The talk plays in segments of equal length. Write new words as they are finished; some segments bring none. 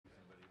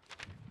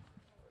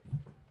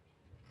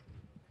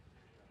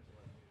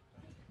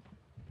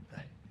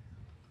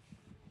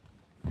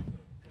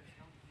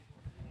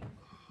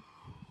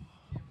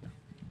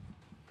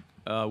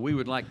We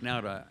would like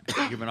now to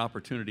give an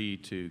opportunity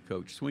to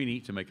Coach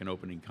Swinney to make an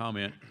opening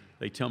comment.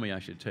 They tell me I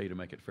should tell you to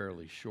make it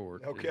fairly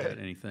short. Okay. Is that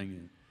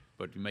anything?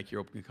 But you make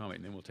your opening comment,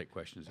 and then we'll take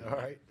questions. All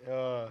right.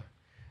 Well,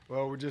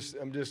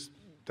 I'm just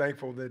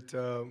thankful that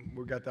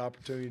we got the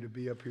opportunity to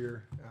be up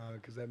here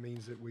because that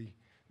means that we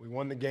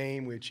won the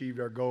game, we achieved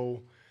our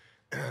goal.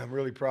 I'm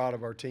really proud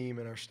of our team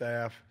and our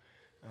staff.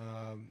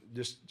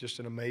 Just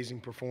an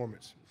amazing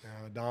performance,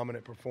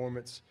 dominant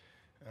performance.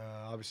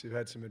 Obviously, we've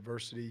had some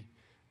adversity,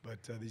 but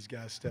these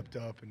guys stepped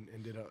up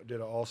and did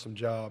an awesome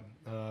job.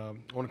 I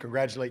want to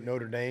congratulate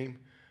Notre Dame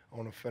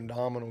on a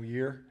phenomenal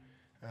year.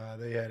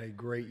 They had a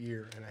great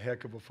year and a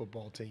heck of a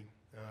football team,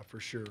 for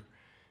sure.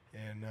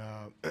 And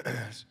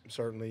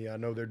certainly, I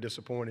know they're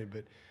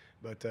disappointed,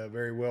 but a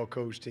very well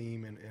coached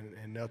team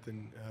and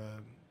nothing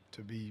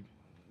to be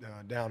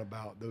down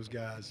about. Those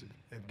guys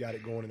have got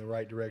it going in the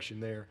right direction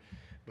there.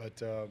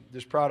 But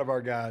just proud of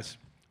our guys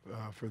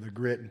for the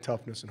grit and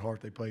toughness and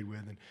heart they played with.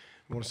 And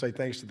I want to say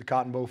thanks to the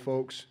Cotton Bowl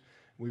folks.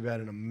 We've had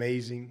an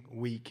amazing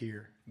week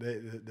here.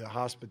 The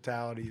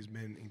hospitality has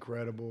been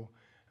incredible,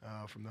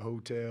 from the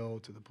hotel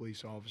to the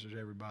police officers,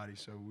 everybody.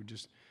 So we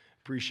just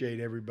appreciate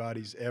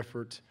everybody's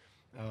effort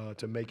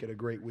to make it a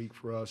great week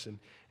for us. And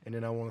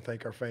then I want to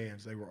thank our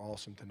fans. They were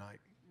awesome tonight.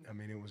 I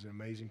mean, it was an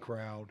amazing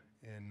crowd,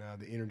 and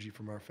the energy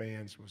from our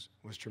fans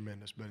was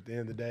tremendous. But at the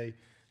end of the day,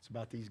 it's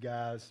about these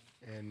guys,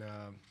 and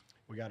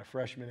we got a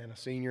freshman and a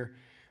senior.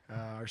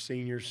 Our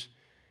seniors,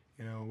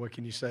 what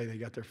can you say? They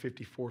got their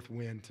 54th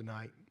win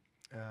tonight.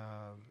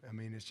 I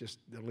mean, it's just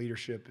the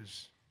leadership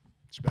is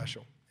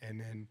special. And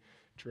then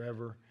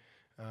Trevor,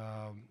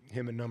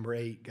 him and number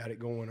 8 got it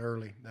going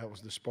early. That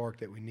was the spark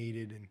that we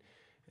needed,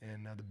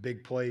 and the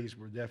big plays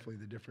were definitely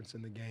the difference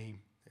in the game.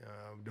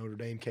 Notre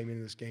Dame came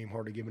into this game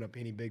hardly giving up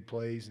any big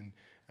plays, and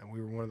we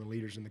were one of the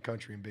leaders in the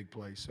country in big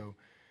plays. So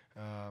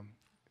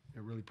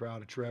they're really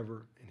proud of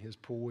Trevor and his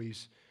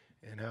poise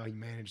and how he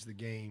managed the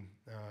game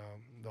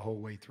the whole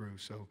way through.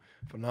 So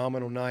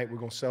phenomenal night. We're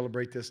going to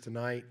celebrate this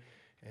tonight,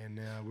 and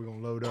we're going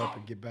to load up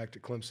and get back to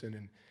Clemson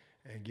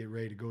and get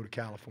ready to go to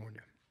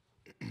California.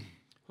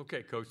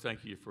 Okay, Coach,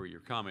 thank you for your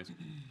comments.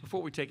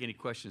 Before we take any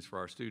questions for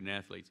our student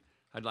athletes,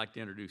 I'd like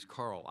to introduce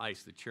Carl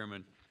Ice, the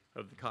chairman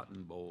of the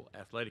Cotton Bowl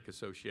Athletic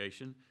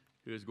Association,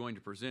 who is going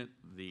to present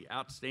the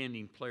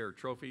Outstanding Player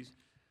Trophies.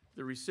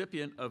 The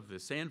recipient of the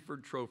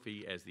Sanford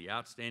Trophy as the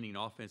Outstanding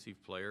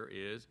Offensive Player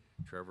is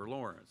Trevor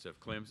Lawrence of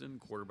Clemson,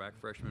 quarterback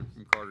freshman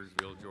from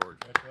Cartersville, Georgia.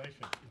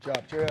 Congratulations. Good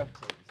job, Trev.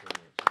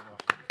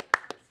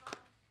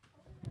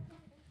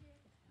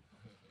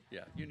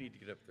 Yeah, you need to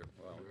get up there.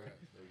 Wow.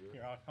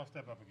 Here, I'll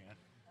step up again.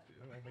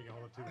 Don't make it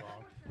hold it too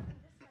long.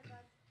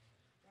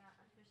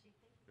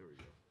 There we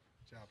go.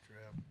 Good job,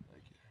 Trev.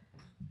 Thank you.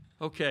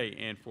 Okay,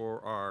 and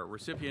for our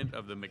recipient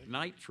of the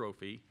McKnight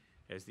Trophy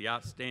as the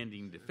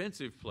Outstanding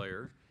Defensive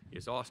Player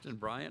is Austin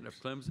Bryant of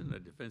Clemson, a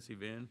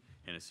defensive end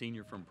and a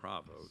senior from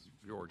Provo,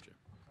 Georgia.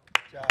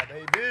 Good job,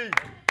 baby.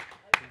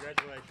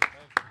 Congratulations.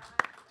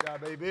 Good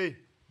job, baby.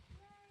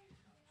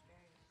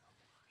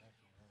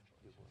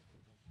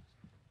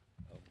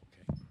 Oh,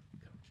 okay. Coach,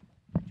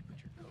 did you put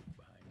your coat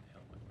behind the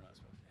helmet? We're not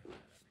supposed to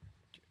have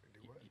that. Do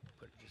what? You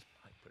put it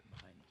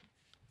behind you.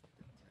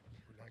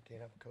 I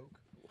can't have a Coke?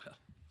 Well.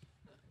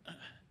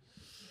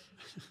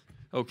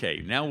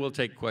 Okay, now we'll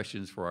take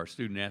questions for our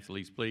student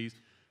athletes, please.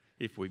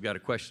 If we've got a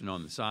question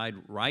on the side,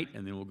 right,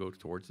 and then we'll go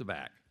towards the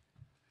back.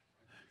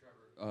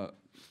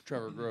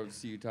 Trevor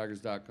Groves,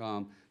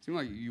 CUTigers.com. Seemed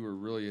like you were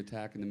really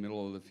attacking the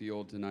middle of the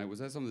field tonight. Was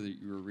that something that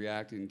you were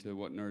reacting to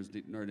what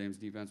Notre Dame's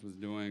defense was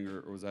doing,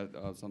 or was that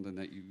something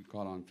that you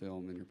caught on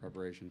film in your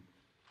preparation?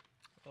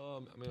 I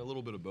mean, a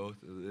little bit of both.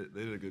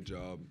 They did a good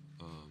job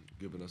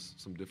giving us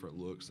some different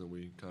looks than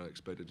we kind of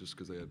expected just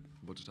because they had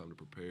a bunch of time to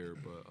prepare.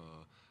 But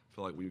I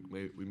feel like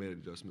we made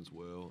adjustments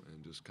well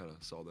and just kind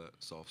of saw that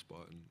soft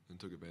spot and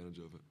took advantage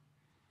of it.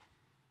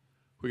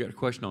 We got a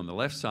question on the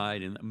left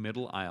side in the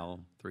middle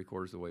aisle,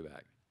 3/4 of the way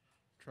back.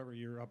 Trevor,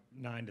 you're up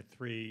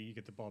 9-3. You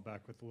get the ball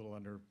back with a little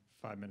under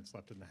 5 minutes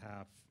left in the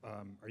half.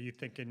 Are you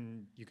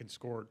thinking you can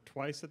score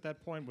twice at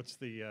that point? What's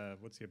the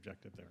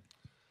objective there?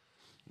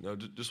 No,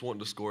 just wanting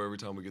to score every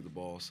time we get the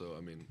ball. So,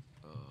 I mean,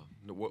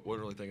 wasn't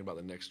really thinking about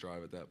the next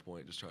drive at that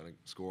point, just trying to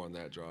score on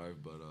that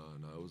drive. But,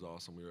 no, it was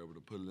awesome. We were able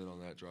to put it in on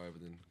that drive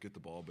and then get the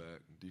ball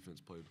back.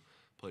 Defense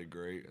played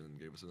great and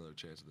gave us another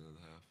chance at the end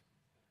of the half.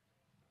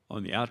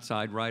 On the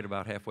outside right,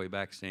 about halfway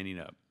back, standing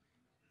up.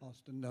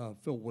 Austin,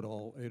 Phil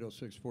Woodall,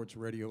 806 Sports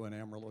Radio in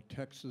Amarillo,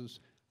 Texas.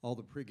 All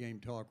the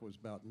pregame talk was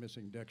about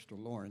missing Dexter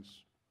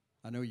Lawrence.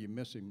 I know you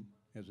miss him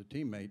as a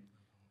teammate,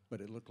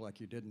 but it looked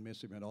like you didn't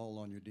miss him at all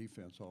on your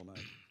defense all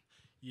night.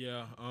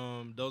 Yeah,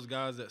 those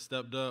guys that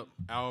stepped up,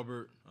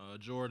 Albert,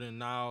 Jordan,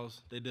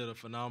 Niles, they did a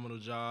phenomenal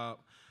job.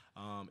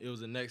 It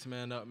was a next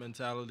man up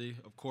mentality.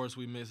 Of course,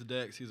 we miss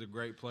Dex. He's a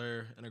great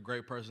player and a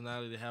great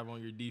personality to have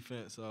on your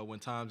defense when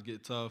times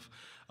get tough.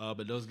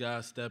 But those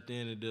guys stepped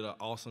in and did an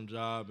awesome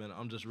job, and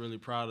I'm just really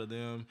proud of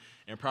them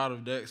and proud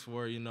of Dex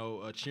for,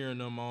 cheering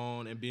them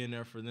on and being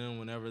there for them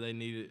whenever they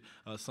needed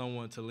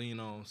someone to lean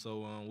on.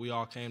 So we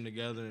all came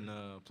together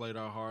and played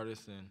our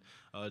hardest,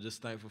 and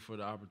just thankful for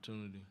the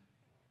opportunity.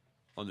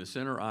 On the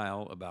center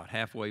aisle, about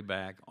halfway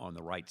back on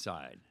the right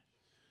side.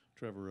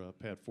 Trevor,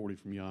 Pat Forty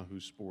from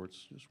Yahoo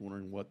Sports. Just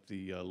wondering what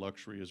the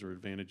luxury is or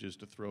advantage is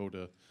to throw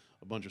to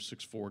a bunch of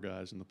 6'4"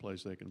 guys and the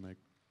plays they can make.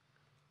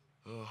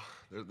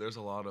 There's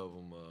a lot of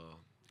them.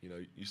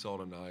 You saw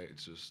tonight.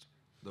 It's just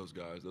those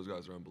guys. Those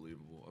guys are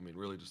unbelievable. I mean,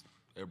 really, just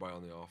everybody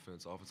on the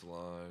offensive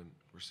line,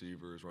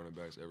 receivers, running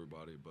backs,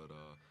 everybody. But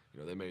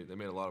they made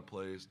a lot of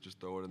plays. Just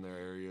throw it in their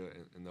area,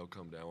 and they'll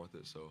come down with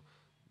it. So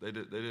they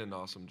did an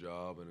awesome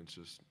job, and it's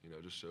just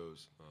it just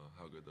shows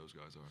how good those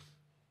guys are.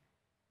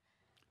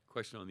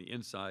 Question on the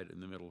inside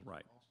in the middle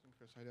right. Austin,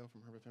 Chris Heidel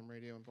from Herb FM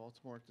Radio in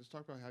Baltimore. Just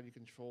talk about how you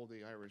control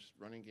the Irish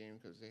running game,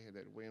 because they had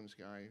that Williams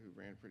guy who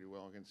ran pretty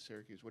well against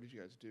Syracuse. What did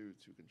you guys do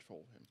to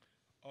control him?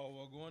 Oh,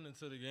 well, going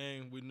into the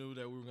game, we knew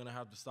that we were going to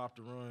have to stop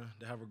the run.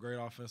 They have a great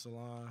offensive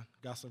line,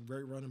 got some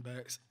great running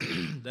backs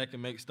that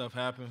can make stuff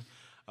happen.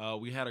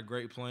 We had a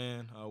great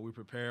plan. We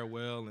prepared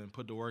well and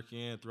put the work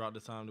in throughout the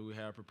time that we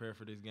had prepared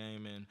for this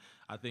game, and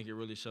I think it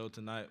really showed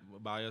tonight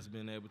by us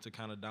being able to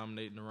kind of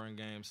dominate in the run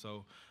game.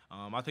 So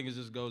I think it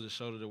just goes to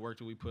show that the work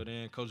that we put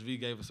in. Coach V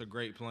gave us a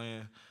great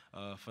plan,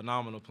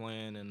 phenomenal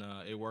plan, and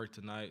it worked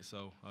tonight.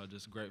 So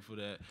just grateful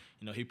that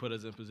he put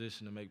us in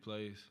position to make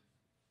plays.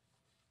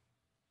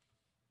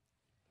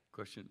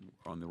 Question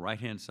on the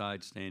right-hand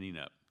side, standing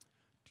up.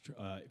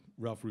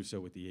 Ralph Russo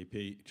with the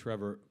AP.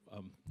 Trevor,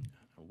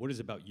 what is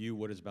about you,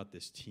 what is about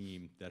this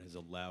team that has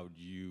allowed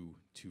you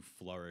to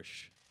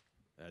flourish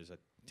as a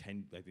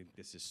 10, I think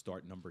this is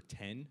start number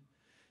 10,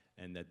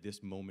 and that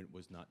this moment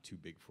was not too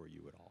big for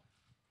you at all?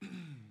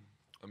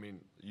 I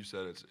mean, you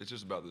said it's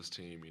just about this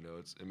team.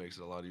 It makes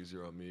it a lot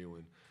easier on me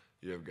when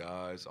you have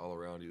guys all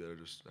around you that are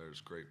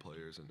just great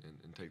players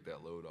and take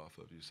that load off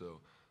of you.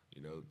 So,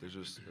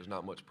 there's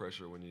not much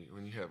pressure when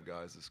you have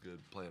guys this good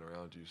playing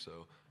around you.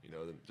 So,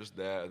 just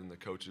that, and the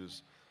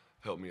coaches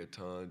helped me a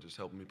ton, just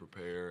helping me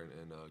prepare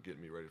and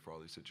getting me ready for all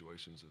these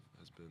situations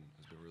has been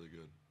really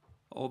good.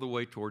 All the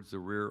way towards the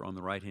rear on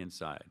the right-hand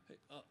side. Hey,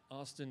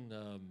 Austin,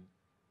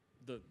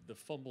 the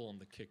fumble on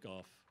the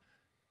kickoff,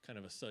 kind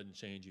of a sudden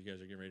change. You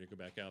guys are getting ready to go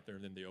back out there,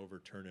 and then they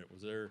overturn it.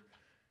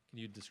 Can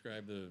you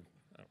describe the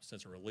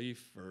sense of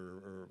relief,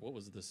 or what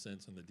was the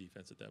sense on the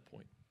defense at that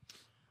point?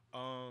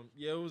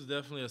 Yeah, it was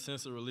definitely a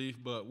sense of relief,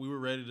 but we were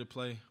ready to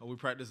play. We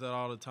practice that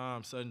all the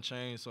time, sudden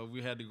change. So if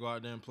we had to go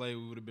out there and play,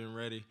 we would have been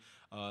ready.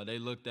 They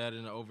looked at it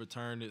and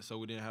overturned it, so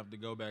we didn't have to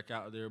go back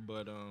out there.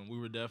 But we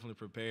were definitely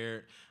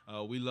prepared.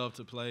 We love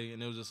to play,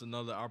 and it was just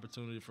another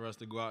opportunity for us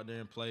to go out there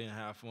and play and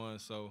have fun.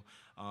 So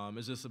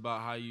it's just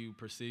about how you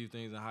perceive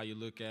things and how you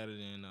look at it.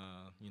 And,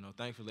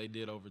 thankfully they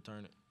did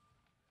overturn it.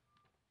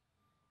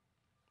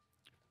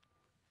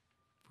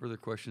 Further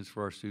questions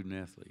for our student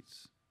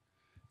athletes?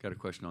 Got a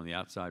question on the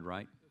outside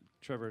right.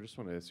 Trevor, I just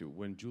want to ask you,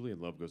 when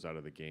Julian Love goes out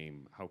of the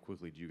game, how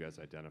quickly do you guys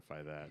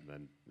identify that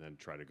and then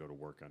try to go to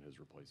work on his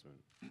replacement?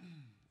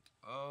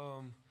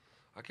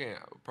 I can't.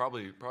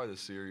 Probably the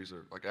series,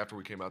 or like after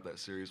we came out that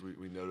series,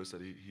 we noticed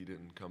that he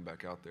didn't come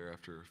back out there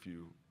after a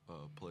few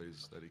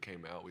plays that he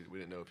came out. We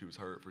didn't know if he was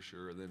hurt for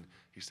sure, and then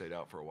he stayed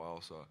out for a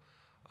while. So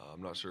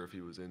I'm not sure if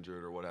he was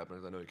injured or what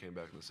happened. I know he came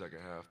back in the second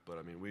half, but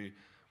I mean we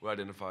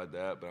identified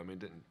that, but I mean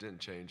didn't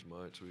change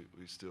much.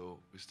 We still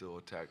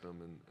attacked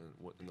him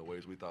in the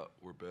ways we thought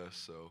were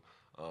best. So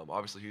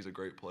obviously he's a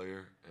great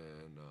player,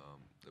 and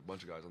a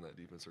bunch of guys on that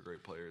defense are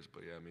great players.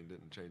 But yeah, I mean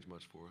didn't change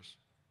much for us.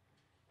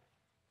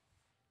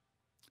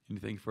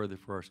 Anything further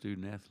for our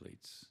student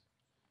athletes?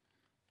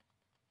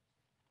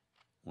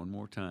 One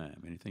more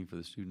time. Anything for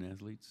the student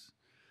athletes?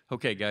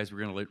 Okay, guys, we're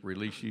going to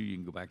release you. You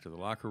can go back to the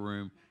locker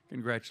room.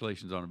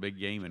 Congratulations on a big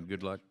game, and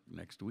good luck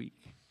next week.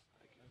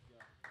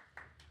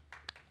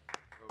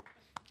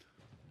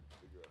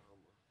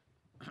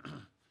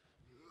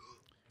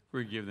 We're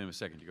going to give them a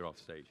second to get off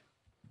the stage.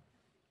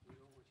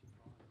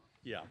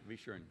 Yeah, be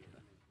sure and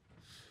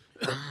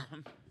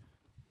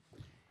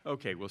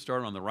okay, we'll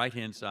start on the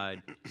right-hand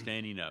side,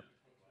 standing up.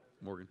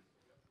 Morgan.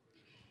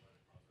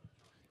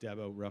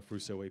 Dabo, Ralph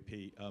Russo,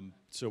 AP.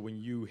 So when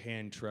you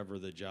hand Trevor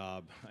the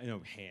job, I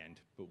know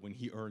but when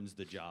he earns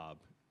the job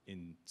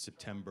in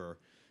September,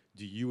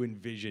 do you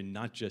envision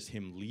not just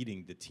him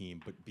leading the team,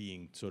 but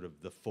being sort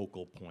of the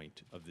focal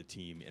point of the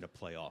team in a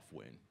playoff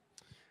win?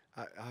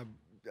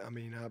 I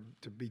mean,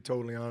 to be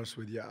totally honest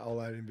with you, all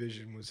I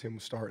envisioned was him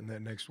starting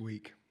that next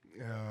week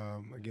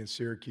against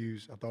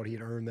Syracuse. I thought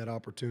he'd earned that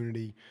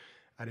opportunity.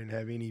 I didn't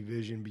have any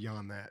vision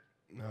beyond that.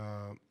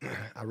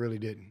 I really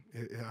didn't.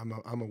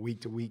 I'm a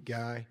week-to-week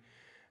guy,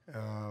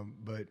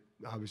 but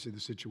obviously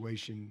the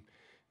situation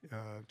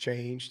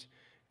changed,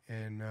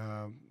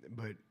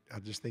 but I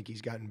just think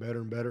he's gotten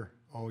better and better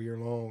all year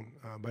long.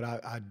 But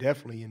I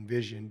definitely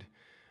envisioned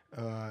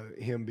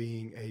him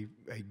being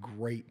a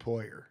great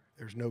player.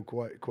 There's no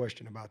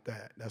question about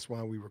that. That's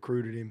why we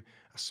recruited him.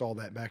 I saw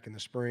that back in the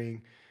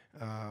spring.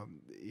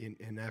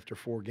 And after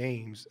 4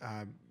 games,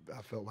 I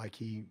felt like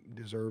he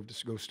deserved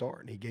to go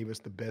start, and he gave us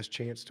the best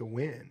chance to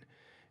win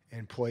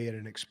and play at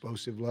an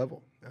explosive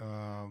level.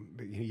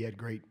 But he had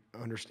great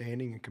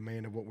understanding and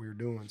command of what we were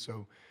doing.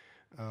 So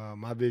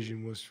my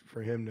vision was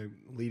for him to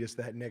lead us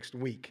that next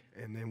week.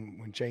 And then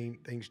when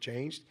things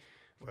changed,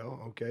 well,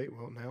 okay,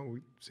 well, now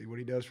we see what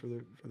he does for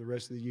the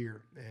rest of the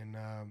year. And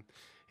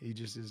he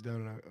just has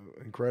done an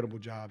incredible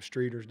job.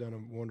 Streeter's done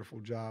a wonderful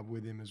job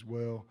with him as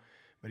well.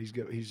 But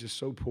he's just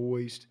so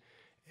poised,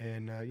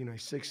 and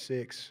he's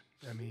 6'6".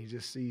 I mean, he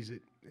just sees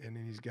it, and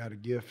then he's got a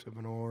gift of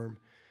an arm.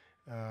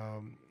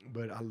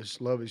 But I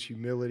just love his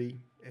humility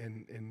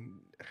and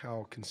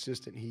how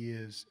consistent he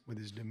is with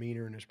his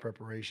demeanor and his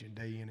preparation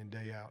day in and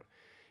day out.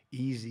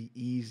 Easy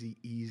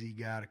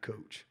guy to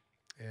coach,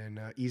 and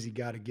easy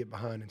guy to get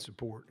behind and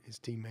support. His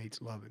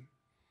teammates love him.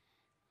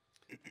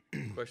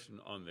 Question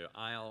on the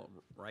aisle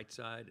right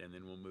side, and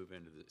then we'll move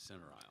into the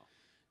center aisle.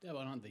 Dabo,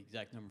 I don't have the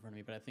exact number in front of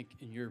me, but I think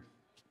in your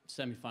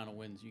semifinal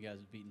wins, you guys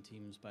have beaten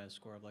teams by a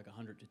score of like 100-20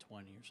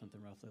 or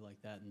something roughly like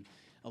that. And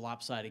a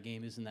lopsided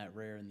game isn't that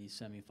rare in these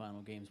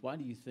semifinal games. Why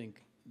do you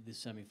think the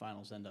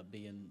semifinals end up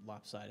being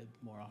lopsided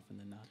more often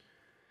than not?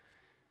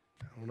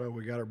 I don't know.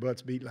 We got our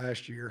butts beat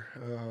last year,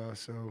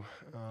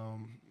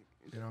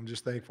 I'm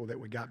just thankful that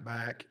we got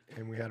back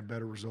and we had a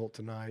better result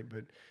tonight.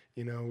 But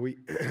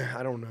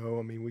I don't know.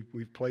 I mean,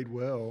 we've played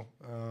well.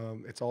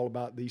 It's all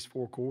about these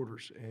 4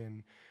 quarters,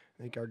 and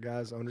I think our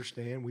guys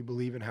understand. We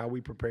believe in how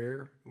we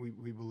prepare.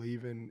 We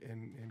believe in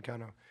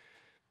kind of,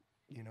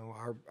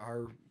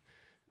 our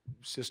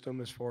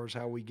system as far as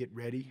how we get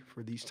ready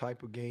for these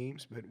type of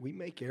games. But we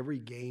make every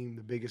game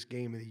the biggest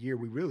game of the year.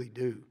 We really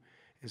do.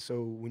 And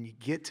so when you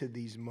get to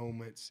these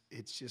moments,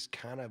 it's just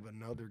kind of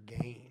another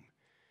game.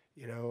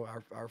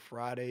 Our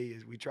Friday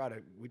is we try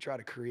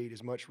to create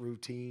as much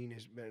routine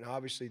and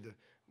obviously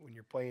when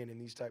you're playing in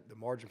these the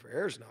margin for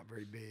error is not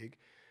very big,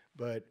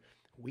 but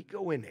we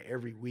go into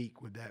every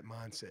week with that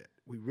mindset.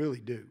 We really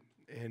do.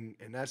 And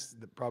that's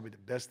probably the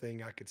best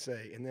thing I could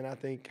say. And then I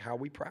think how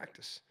we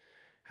practice,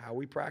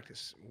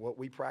 what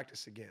we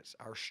practice against,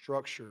 our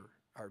structure,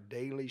 our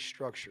daily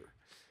structure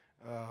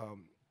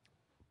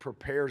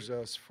prepares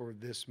us for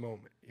this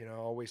moment. I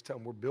always tell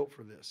them we're built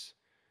for this.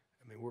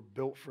 I mean, we're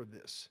built for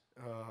this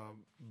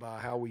by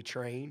how we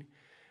train,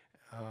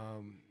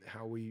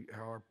 how we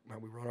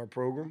run our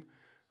program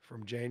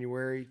from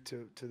January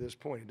to this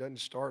point. It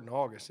doesn't start in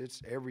August.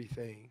 It's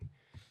everything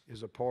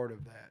is a part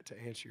of that, to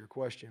answer your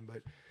question.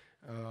 But,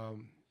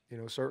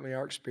 certainly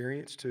our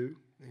experience too,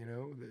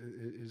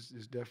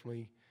 is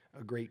definitely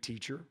a great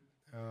teacher.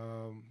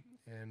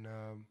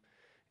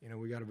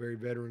 We got a very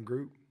veteran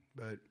group,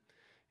 but,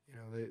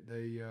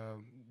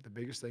 the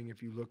biggest thing,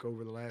 if you look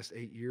over the last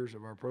 8 years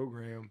of our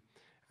program,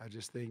 I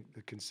just think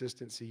the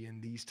consistency in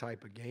these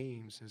type of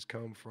games has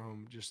come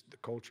from just the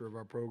culture of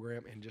our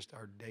program and just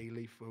our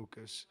daily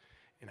focus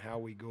and how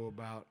we go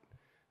about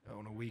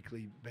on a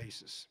weekly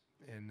basis.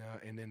 And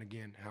then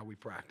again, how we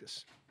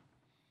practice.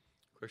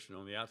 Question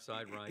on the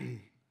outside right.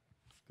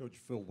 Coach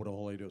Phil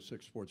Woodall,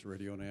 806 Sports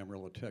Radio in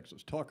Amarillo,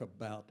 Texas. Talk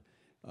about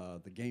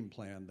the game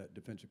plan that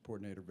defensive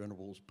coordinator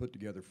Venables put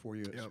together for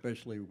you,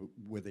 especially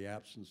with the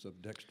absence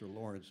of Dexter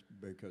Lawrence,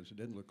 because it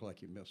didn't look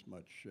like you missed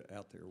much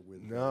out there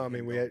with. No, I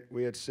mean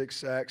we had 6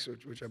 sacks,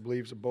 which I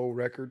believe is a bowl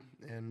record,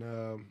 and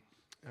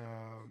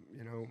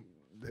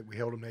that we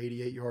held them to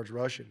 88 yards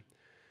rushing.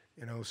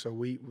 So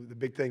the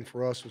big thing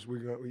for us was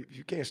if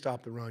you can't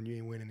stop the run, you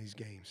ain't winning these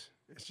games.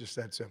 It's just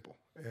that simple.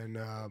 And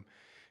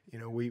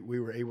we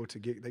were able to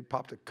they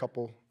popped a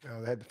couple.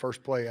 They had the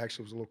first play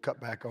actually was a little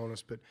cutback on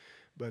us, but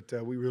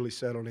we really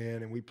settled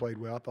in and we played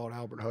well. I thought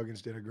Albert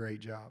Huggins did a great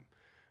job.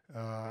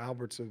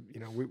 Albert's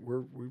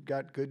we've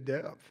got good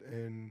depth,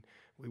 and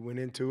we went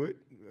into it.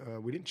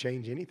 We didn't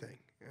change anything.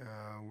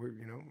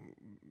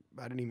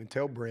 I didn't even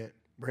tell Brent.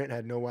 Brent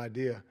had no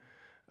idea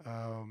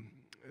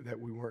that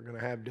we weren't going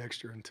to have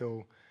Dexter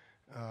until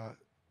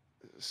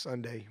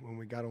Sunday when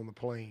we got on the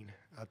plane.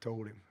 I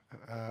told him.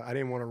 I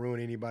didn't want to ruin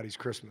anybody's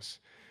Christmas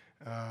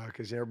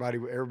because everybody.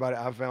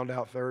 I found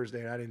out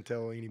Thursday, and I didn't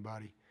tell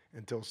anybody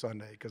until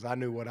Sunday because I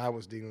knew what I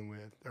was dealing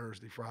with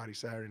Thursday, Friday,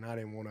 Saturday, and I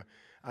didn't want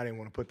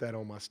to put that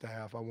on my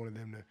staff. I wanted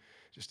them to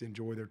just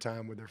enjoy their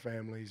time with their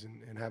families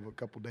and have a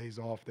couple days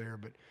off there.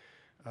 But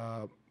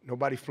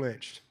nobody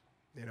flinched.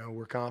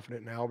 We're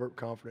confident in Albert,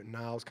 confident in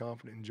Niles,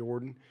 confident in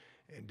Jordan,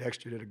 and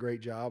Dexter did a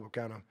great job of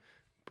kind of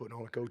putting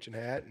on a coaching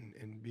hat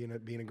and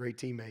being a great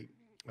teammate.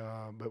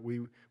 But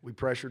we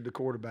pressured the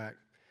quarterback.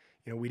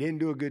 We didn't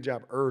do a good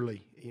job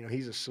early.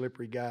 He's a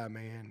slippery guy,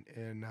 man.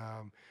 And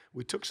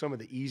we took some of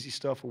the easy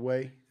stuff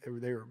away.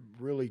 They were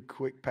really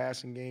quick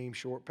passing game,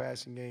 short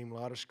passing game, a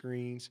lot of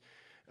screens.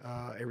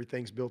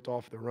 Everything's built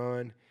off the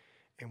run.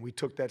 And we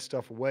took that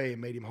stuff away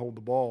and made him hold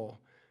the ball.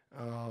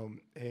 But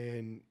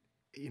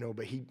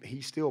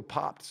he still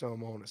popped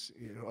some on us,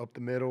 up the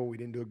middle. We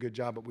didn't do a good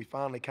job, but we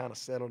finally kind of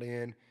settled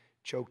in,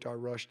 choked our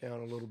rush down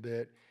a little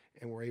bit,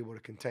 and were able to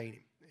contain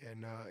him.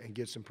 and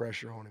get some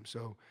pressure on him.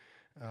 So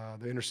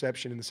the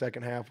interception in the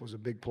second half was a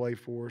big play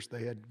for us.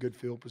 They had good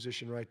field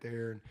position right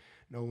there, and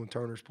Nolan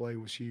Turner's play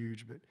was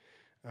huge. But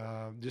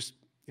just,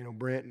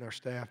 Brent and our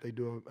staff, they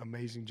do an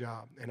amazing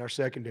job. And our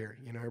secondary,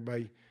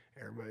 everybody,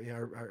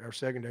 our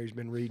secondary's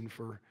been reading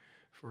for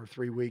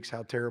 3 weeks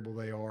how terrible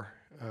they are.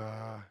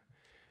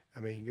 I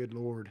mean, good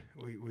Lord,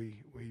 we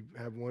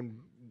have one,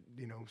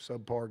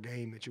 subpar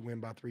game that you win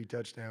by 3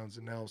 touchdowns,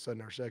 and now all of a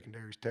sudden our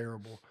secondary's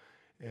terrible.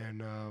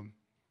 And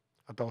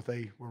I thought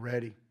they were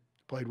ready,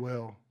 played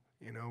well.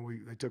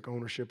 They took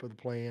ownership of the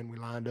plan. We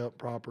lined up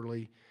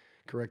properly,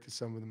 corrected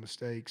some of the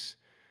mistakes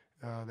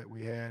that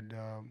we had,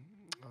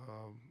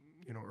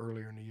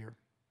 earlier in the year.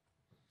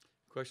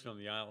 Question on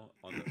the aisle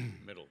on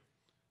the middle.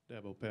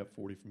 Dabo, Pat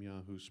 40 from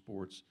Yahoo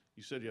Sports.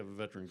 You said you have a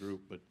veteran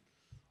group, but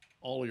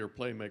all of your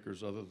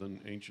playmakers other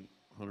than ancient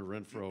Hunter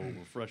Renfro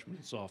were freshmen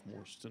and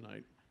sophomores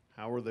tonight.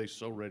 How are they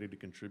so ready to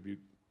contribute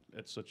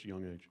at such a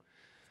young age?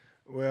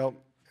 Well,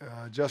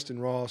 Justin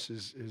Ross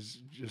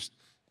is just,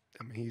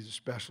 he's a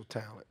special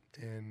talent,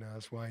 and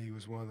that's why he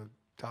was one of the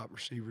top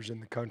receivers in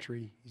the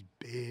country. He's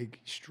big,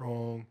 he's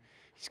strong,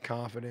 he's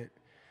confident,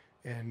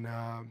 and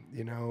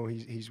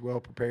he's well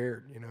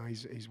prepared.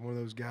 He's one of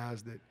those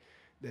guys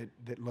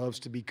that loves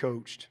to be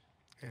coached,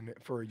 and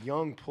for a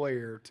young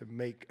player to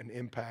make an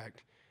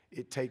impact,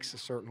 it takes a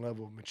certain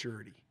level of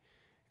maturity,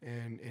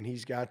 and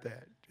he's got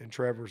that. And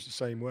Trevor's the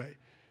same way,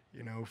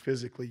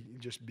 physically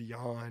just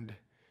beyond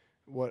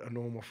what a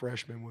normal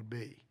freshman would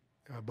be.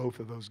 Both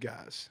of those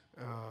guys,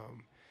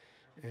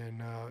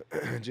 and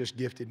just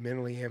gifted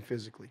mentally and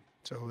physically.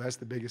 So that's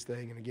the biggest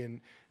thing. And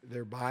again,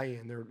 their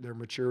buy-in, their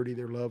maturity,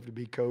 their love to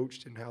be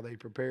coached, and how they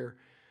prepare.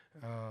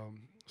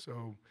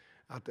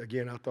 I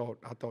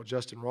thought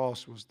Justin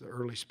Ross was the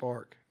early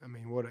spark.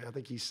 I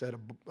think he set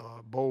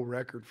a bowl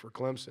record for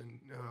Clemson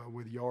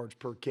with yards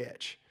per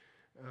catch.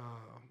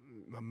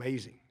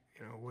 Amazing,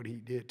 what he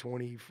did,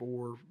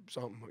 24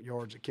 something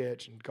yards a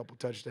catch and a couple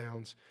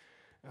touchdowns.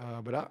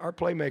 But our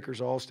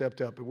playmakers all stepped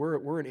up.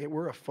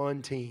 We're a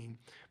fun team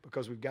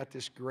because we've got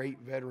this great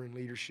veteran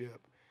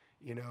leadership,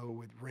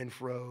 with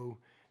Renfro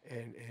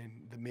and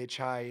the Mitch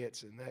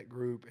Hyatts and that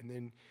group, and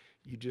then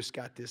you just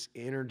got this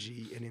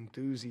energy and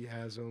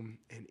enthusiasm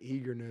and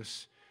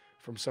eagerness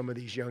from some of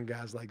these young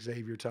guys like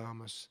Xavier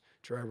Thomas,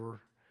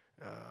 Trevor,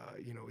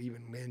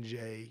 even Lynn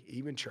J,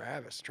 even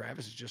Travis.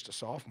 Travis is just a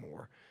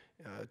sophomore.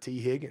 T.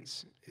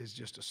 Higgins is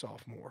just a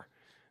sophomore.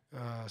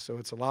 So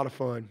it's a lot of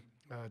fun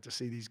to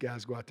see these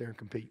guys go out there and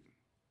compete.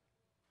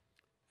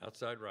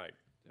 Outside right.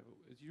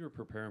 As you were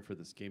preparing for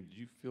this game, did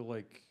you feel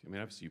like,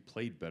 obviously you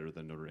played better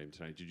than Notre Dame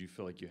tonight. Did you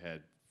feel like you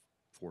had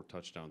 4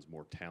 touchdowns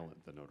more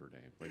talent than Notre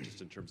Dame? Like,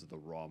 just in terms of the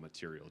raw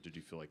material, did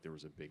you feel like there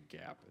was a big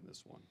gap in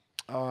this one?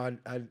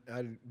 I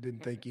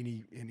didn't think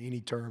in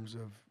any terms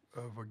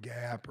of a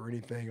gap or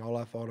anything. All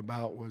I thought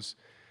about was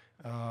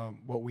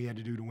what we had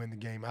to do to win the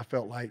game. I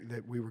felt like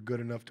that we were good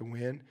enough to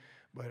win,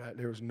 but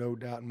there was no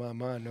doubt in my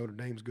mind Notre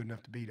Dame's good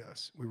enough to beat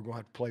us. We were going to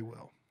have to play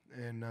well,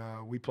 and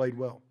we played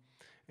well.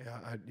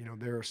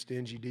 They're a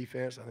stingy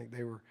defense. I think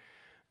they were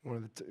one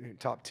of the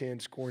top 10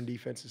 scoring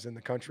defenses in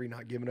the country,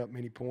 not giving up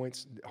many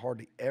points,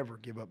 hardly ever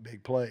give up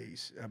big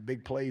plays.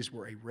 Big plays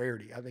were a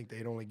rarity. I think they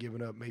had only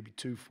given up maybe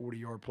 2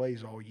 40-yard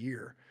plays all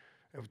year,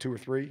 2 or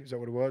 3. Is that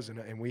what it was?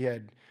 And we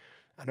had,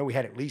 I know we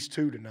had at least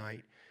 2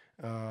 tonight.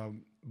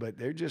 But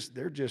they're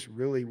just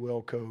really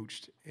well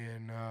coached,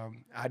 and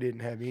I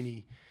didn't have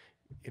any,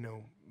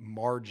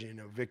 margin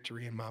of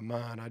victory in my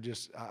mind.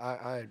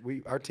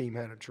 Our team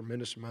had a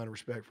tremendous amount of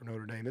respect for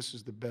Notre Dame. This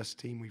is the best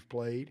team we've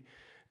played,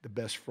 the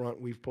best front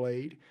we've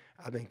played.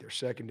 I think their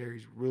secondary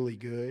is really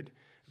good.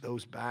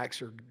 Those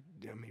backs are,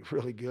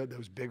 really good.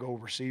 Those big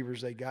old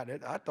receivers they got.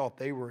 I thought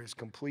they were as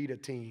complete a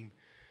team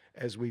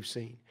as we've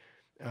seen.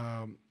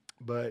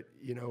 But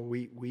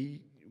we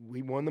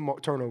won the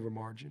turnover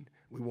margin.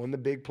 We won the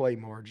big play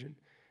margin,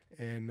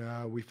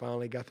 and we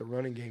finally got the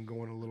running game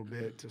going a little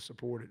bit to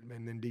support it.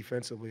 And then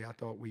defensively, I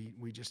thought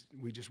we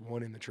just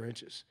won in the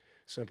trenches.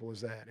 Simple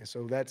as that. And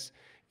so that's,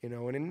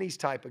 and in these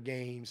type of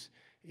games,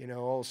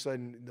 all of a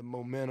sudden the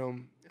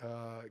momentum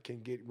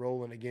can get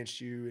rolling against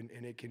you,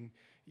 and it can,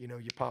 you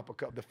pop a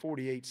couple. The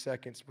 48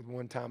 seconds with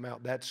one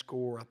timeout, that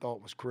score I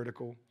thought was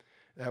critical.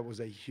 That was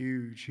a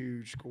huge,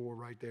 huge score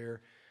right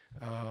there.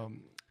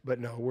 But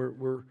no,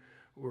 we're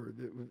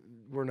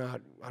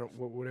not.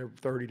 Whatever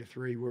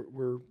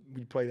 30-3.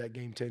 We play that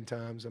game 10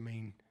 times.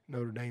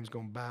 Notre Dame's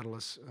going to battle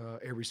us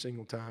every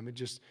single time.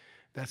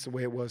 That's the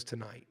way it was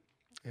tonight.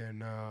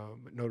 And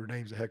but Notre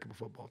Dame's a heck of a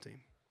football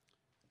team.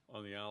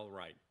 On the aisle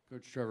right.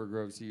 Coach Trevor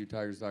Grove,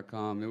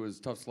 CUTigers.com. It was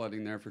tough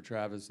sledding there for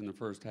Travis in the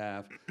first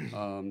half. They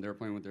were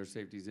playing with their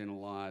safeties in a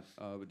lot.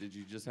 But did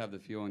you just have the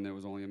feeling that it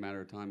was only a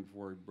matter of time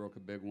before he broke a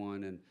big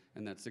one,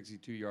 and that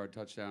 62-yard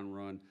touchdown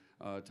run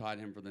tied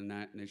him for the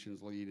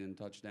nation's lead in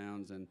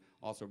touchdowns, and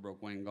also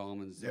broke Wayne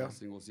Gallman's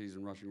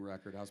single-season rushing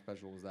record? How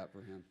special was that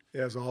for him?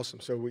 Yeah, it was awesome.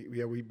 So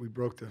we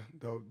broke the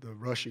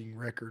rushing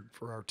record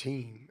for our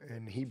team,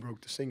 and he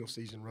broke the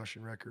single-season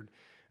rushing record.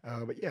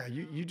 But yeah,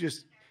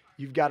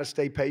 you've got to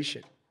stay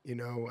patient. You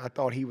know, I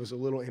thought he was a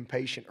little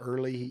impatient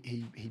early.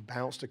 He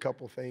bounced a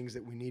couple things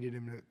that we needed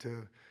him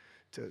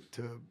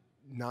to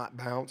not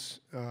bounce.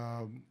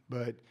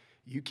 But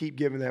you keep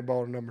giving that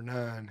ball to number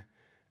 9.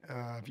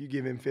 If you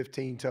give him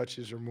 15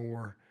 touches or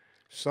more,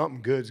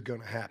 something good's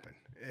going to happen.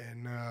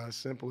 And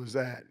simple as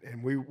that.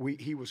 And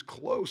he was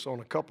close on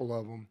a couple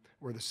of them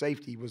where the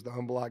safety was the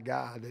unblocked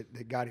guy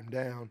that got him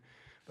down.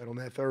 But on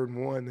that 3rd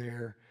and 1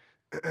 there,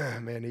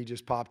 man, he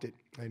just popped it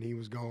and he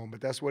was gone.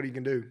 But that's what he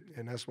can do,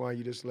 and that's why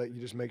you just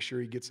make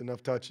sure he gets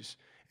enough touches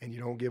and you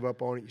don't give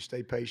up on it. You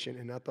stay patient.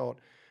 And I thought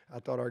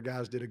our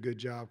guys did a good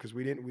job because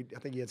I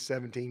think he had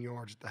 17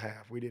 yards at the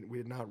half. We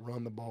did not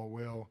run the ball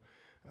well,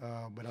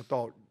 but I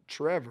thought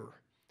Trevor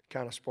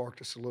kind of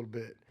sparked us a little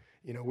bit.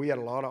 You know, we had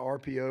a lot of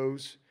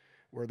RPOs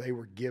where they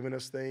were giving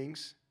us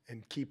things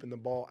and keeping the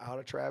ball out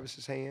of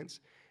Travis's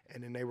hands,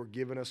 and then they were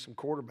giving us some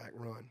quarterback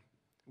run,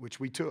 which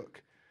we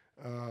took.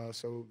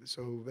 So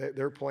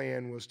their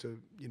plan was to,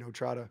 you know,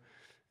 try to,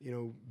 you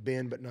know,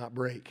 bend but not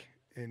break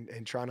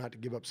and try not to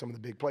give up some of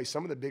the big plays.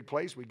 Some of the big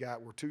plays we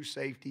got were 2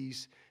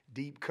 safeties,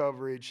 deep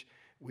coverage.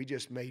 We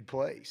just made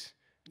plays,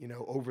 you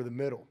know, over the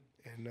middle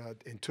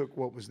and took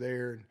what was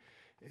there.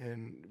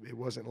 And it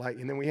wasn't like –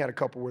 and then we had a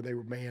couple where they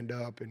were manned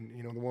up and,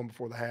 you know, the one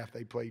before the half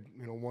they played,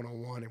 you know,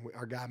 one-on-one and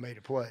our guy made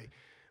a play.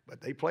 But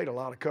they played a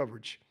lot of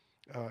coverage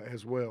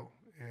as well.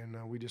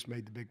 And we just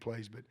made the big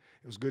plays. But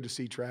it was good to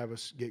see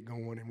Travis get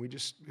going, and we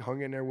just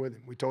hung in there with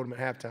him. We told him at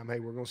halftime, hey,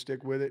 we're going to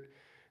stick with it,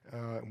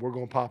 and we're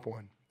going to pop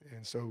one.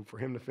 And so for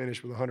him to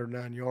finish with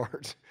 109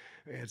 yards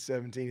at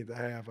 17 at the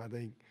half, I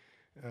think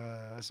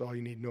that's all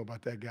you need to know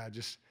about that guy.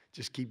 Just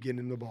keep getting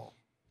him the ball.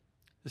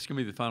 This is going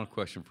to be the final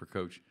question for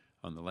Coach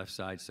on the left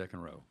side,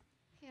 2nd row.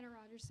 Hannah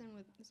Rogerson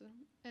with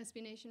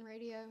SB Nation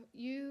Radio.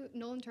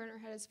 Nolan Turner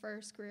had his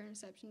first career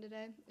interception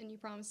today, and you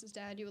promised his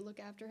dad you would look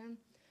after him.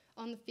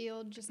 On the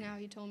field, just now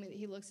he told me that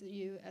he looks at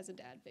you as a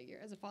dad figure,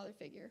 as a father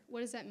figure. What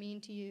does that mean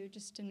to you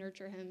just to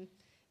nurture him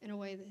in a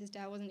way that his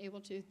dad wasn't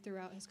able to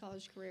throughout his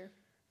college career?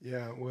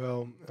 Yeah,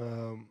 well,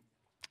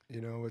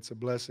 you know, it's a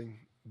blessing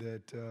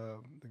that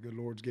the good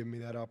Lord's given me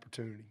that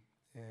opportunity.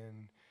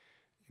 And,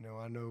 you know,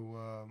 I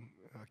know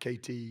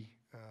KT,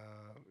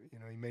 you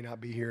know, he may not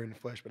be here in the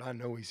flesh, but I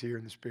know he's here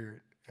in the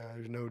spirit.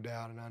 There's no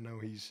doubt, and I know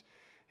he's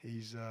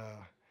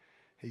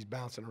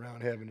bouncing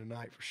around heaven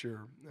tonight for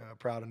sure.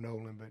 Proud of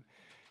Nolan, but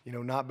you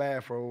know, not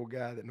bad for an old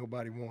guy that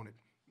nobody wanted.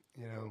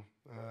 You know,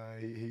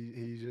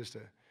 he's just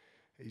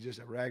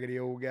a raggedy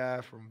old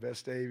guy from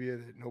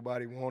Vestavia that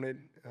nobody wanted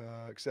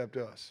except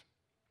us.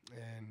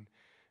 And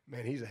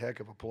man, he's a heck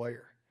of a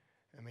player.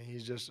 I mean,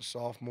 he's just a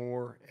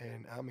sophomore,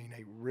 and I mean,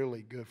 a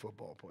really good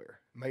football player.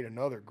 Made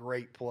another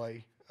great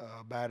play,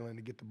 battling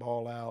to get the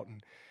ball out,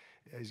 and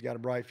he's got a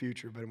bright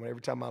future. But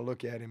every time I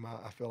look at him,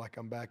 I feel like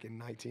I'm back in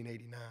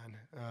 1989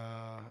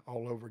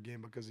 all over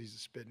again because he's a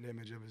spitting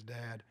image of his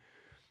dad.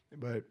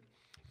 But,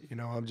 you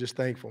know, I'm just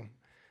thankful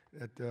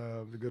that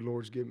the good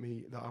Lord's given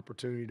me the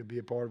opportunity to be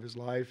a part of his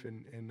life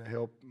and to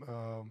help,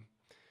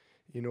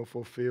 you know,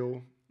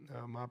 fulfill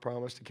my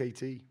promise to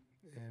KT.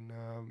 And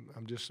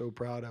I'm just so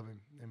proud of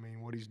him. I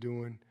mean, what he's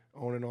doing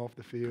on and off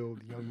the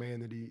field, the young man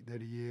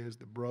that he is,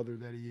 the brother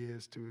that he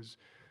is to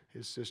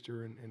his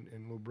sister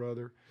and little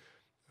brother,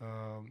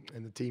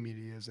 and the teammate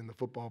he is, and the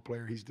football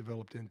player he's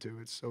developed into.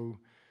 It's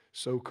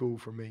so cool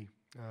for me.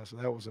 So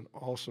that was an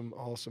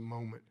awesome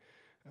moment.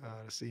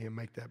 To see him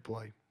make that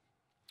play.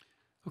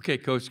 Okay,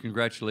 Coach,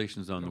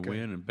 congratulations on the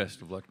win and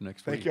best of luck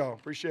next week. Thank y'all.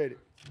 Appreciate it.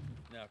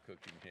 Now, Coach,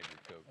 you can have your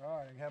coat. All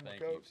right, I can have my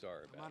Thank coat. you.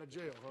 Sorry about I'm out of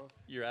jail, huh?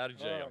 You're out of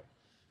All jail. right.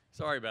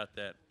 Sorry about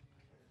that.